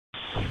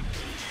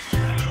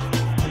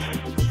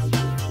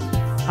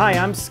Hi,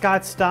 I'm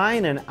Scott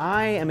Stein, and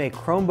I am a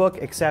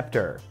Chromebook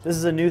acceptor. This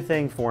is a new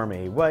thing for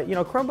me. But,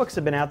 Chromebooks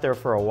have been out there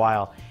for a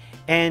while,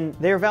 and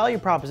their value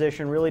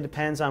proposition really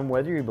depends on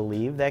whether you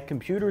believe that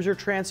computers are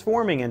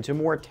transforming into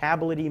more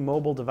tablet-y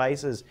mobile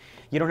devices.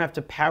 You don't have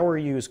to power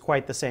use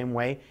quite the same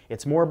way.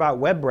 It's more about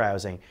web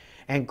browsing.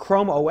 And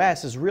Chrome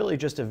OS is really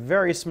just a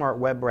very smart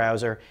web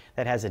browser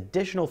that has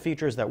additional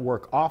features that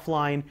work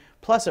offline,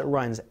 plus it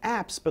runs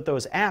apps, but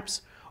those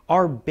apps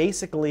are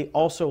basically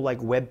also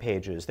like web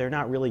pages. They're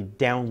not really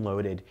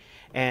downloaded,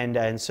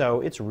 and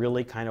so it's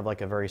really kind of like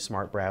a very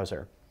smart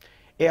browser.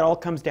 It all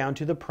comes down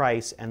to the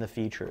price and the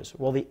features.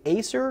 Well, the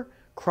Acer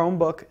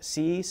Chromebook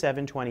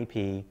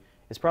C720P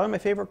is probably my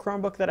favorite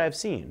Chromebook that I've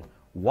seen.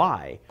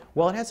 Why?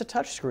 Well, it has a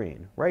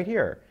touchscreen right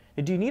here.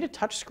 Do you need a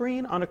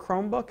touchscreen on a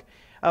Chromebook?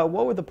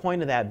 What would the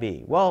point of that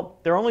be? Well,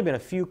 there have only been a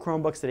few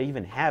Chromebooks that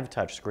even have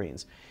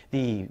touchscreens.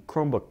 The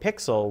Chromebook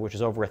Pixel, which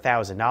is over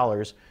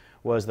 $1,000,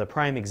 was the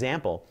prime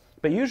example.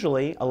 But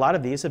usually, a lot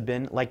of these have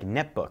been like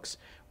netbooks.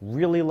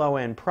 Really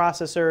low-end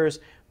processors,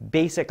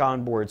 basic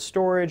onboard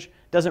storage,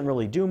 doesn't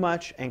really do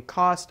much, and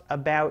cost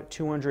about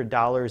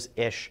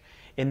 $200-ish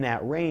in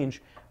that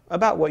range,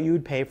 about what you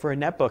would pay for a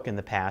netbook in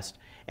the past.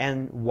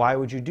 And why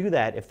would you do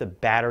that if the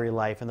battery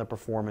life and the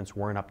performance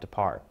weren't up to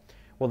par?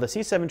 Well, the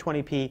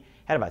C720P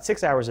had about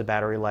 6 hours of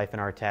battery life in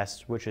our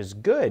tests, which is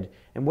good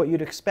and what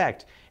you'd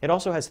expect. It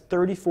also has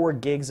 34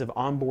 gigs of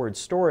onboard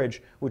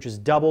storage, which is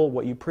double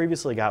what you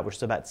previously got, which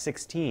is about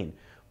 16.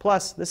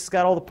 Plus, this has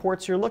got all the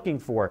ports you're looking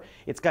for.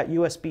 It's got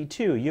USB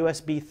 2,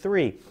 USB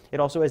 3.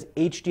 It also has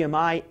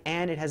HDMI,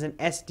 and it has an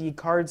SD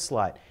card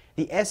slot.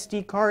 The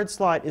SD card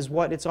slot is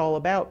what it's all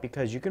about,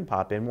 because you can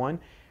pop in one,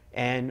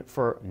 and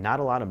for not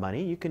a lot of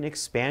money, you can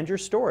expand your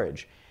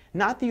storage.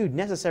 Not that you'd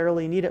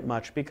necessarily need it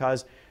much,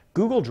 because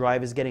Google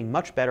Drive is getting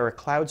much better at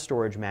cloud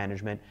storage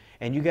management,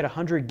 and you get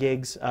 100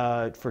 gigs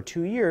for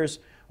 2 years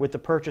with the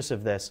purchase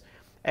of this.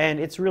 And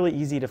it's really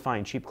easy to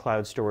find cheap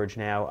cloud storage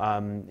now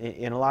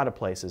in a lot of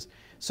places.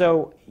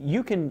 So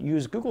you can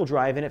use Google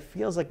Drive, and it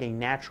feels like a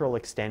natural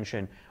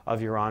extension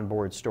of your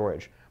onboard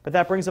storage. But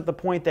that brings up the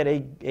point that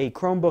a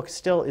Chromebook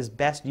still is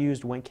best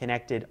used when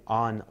connected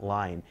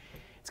online.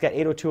 It's got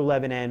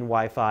 802.11n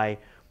Wi-Fi.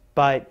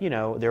 But,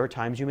 there are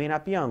times you may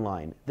not be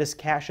online. This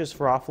caches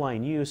for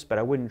offline use, but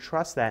I wouldn't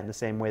trust that in the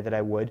same way that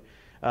I would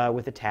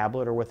with a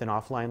tablet or with an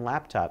offline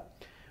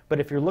laptop.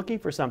 But if you're looking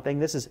for something,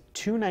 this is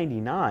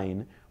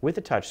 $299 with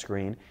a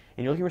touchscreen, and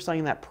you're looking for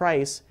something that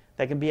price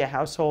that can be a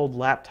household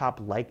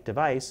laptop-like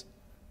device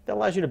that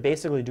allows you to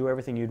basically do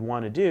everything you'd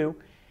want to do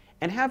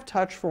and have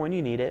touch for when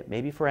you need it,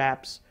 maybe for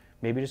apps,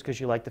 maybe just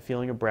because you like the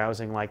feeling of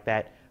browsing like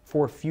that,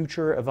 for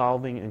future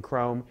evolving in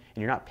Chrome,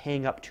 and you're not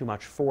paying up too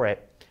much for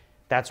it.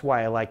 That's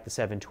why I like the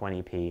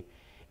 720p.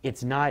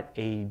 It's not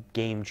a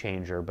game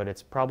changer, but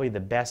it's probably the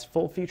best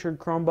full-featured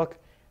Chromebook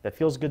that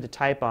feels good to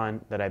type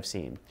on that I've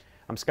seen.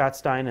 I'm Scott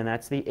Stein, and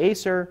that's the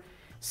Acer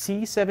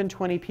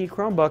C720p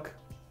Chromebook.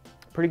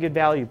 Pretty good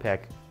value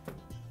pick,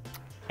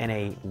 and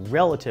a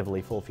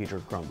relatively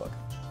full-featured Chromebook.